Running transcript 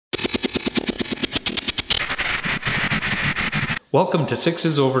Welcome to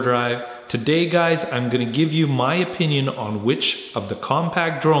Six's Overdrive. Today guys, I'm going to give you my opinion on which of the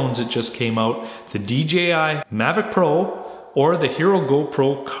compact drones that just came out, the DJI Mavic Pro or the Hero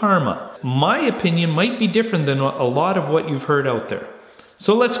GoPro Karma. My opinion might be different than a lot of what you've heard out there.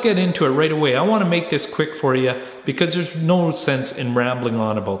 So let's get into it right away. I want to make this quick for you because there's no sense in rambling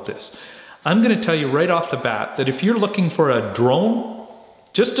on about this. I'm going to tell you right off the bat that if you're looking for a drone,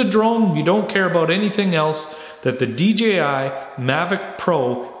 just a drone, you don't care about anything else, that the DJI Mavic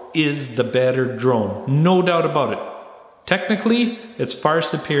Pro is the better drone. No doubt about it. Technically, it's far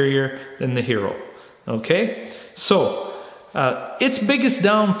superior than the Hero. Okay? So, its biggest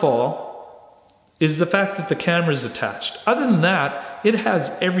downfall is the fact that the camera is attached. Other than that, it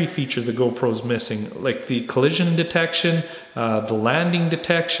has every feature the GoPro's missing, like the collision detection, the landing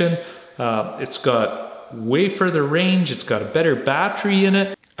detection. It's got way further range. It's got a better battery in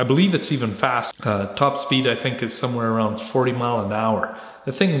it. I believe it's even fast. Top speed I think is somewhere around 40 miles an hour.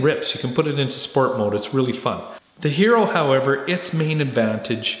 The thing rips. You can put it into sport mode. It's really fun. The Hero, however, its main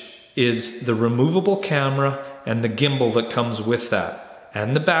advantage is the removable camera and the gimbal that comes with that,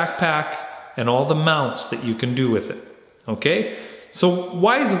 and the backpack and all the mounts that you can do with it. Okay? So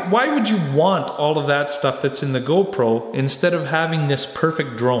why would you want all of that stuff that's in the GoPro instead of having this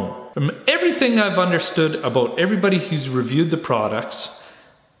perfect drone? From everything I've understood about everybody who's reviewed the products,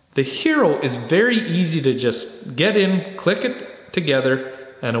 the Hero is very easy to just get in, click it together,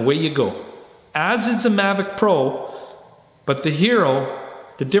 and away you go. As is the Mavic Pro, but the Hero,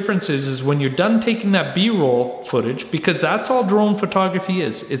 the difference is when you're done taking that B-roll footage, because that's all drone photography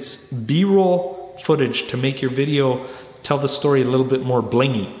is. It's B-roll footage to make your video tell the story a little bit more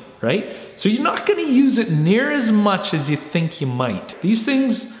blingy, right? So you're not going to use it near as much as you think you might. These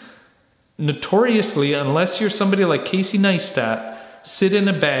things, notoriously, unless you're somebody like Casey Neistat, sit in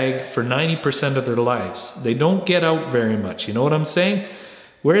a bag for 90% of their lives. They don't get out very much, you know what I'm saying?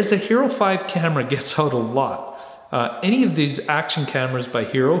 Whereas the Hero 5 camera gets out a lot. Any of these action cameras by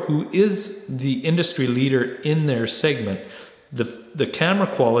Hero, who is the industry leader in their segment, the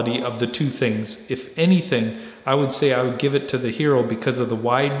camera quality of the two things, if anything, I would say I would give it to the Hero because of the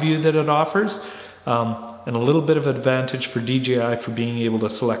wide view that it offers, and a little bit of advantage for DJI for being able to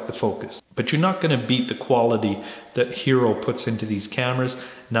select the focus. But you're not going to beat the quality that Hero puts into these cameras.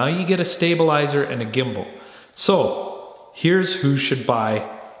 Now you get a stabilizer and a gimbal. So here's who should buy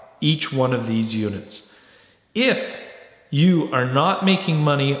each one of these units. If you are not making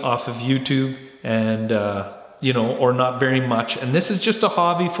money off of YouTube and or not very much, and this is just a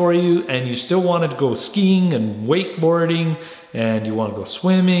hobby for you, and you still want to go skiing and wakeboarding, and you want to go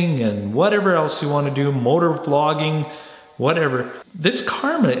swimming and whatever else you want to do, motor vlogging, whatever, this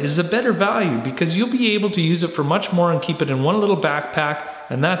Karma is a better value because you'll be able to use it for much more and keep it in one little backpack,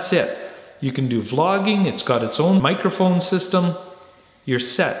 and that's it. You can do vlogging. It's got its own microphone system. You're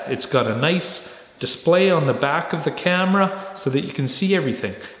set. It's got a nice display on the back of the camera so that you can see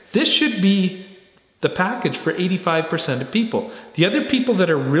everything. This should be the package for 85% of people. The other people that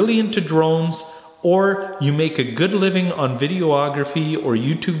are really into drones, or you make a good living on videography or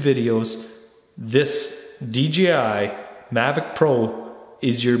YouTube videos, this DJI Mavic Pro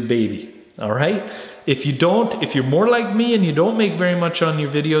is your baby, all right? If you're more like me and you don't make very much on your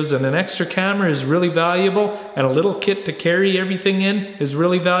videos and an extra camera is really valuable and a little kit to carry everything in is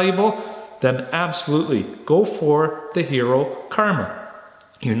really valuable, then absolutely go for the Hero Karma.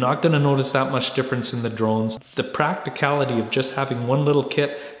 You're not going to notice that much difference in the drones. The practicality of just having one little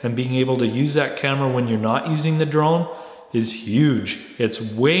kit and being able to use that camera when you're not using the drone is huge. It's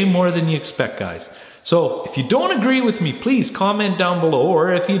way more than you expect, guys. So if you don't agree with me, please comment down below,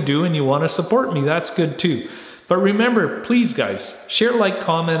 or if you do and you want to support me, that's good too. But remember, please guys, share, like,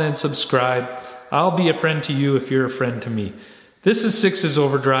 comment, and subscribe. I'll be a friend to you if you're a friend to me. This is Six's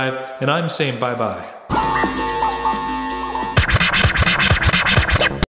Overdrive, and I'm saying bye-bye.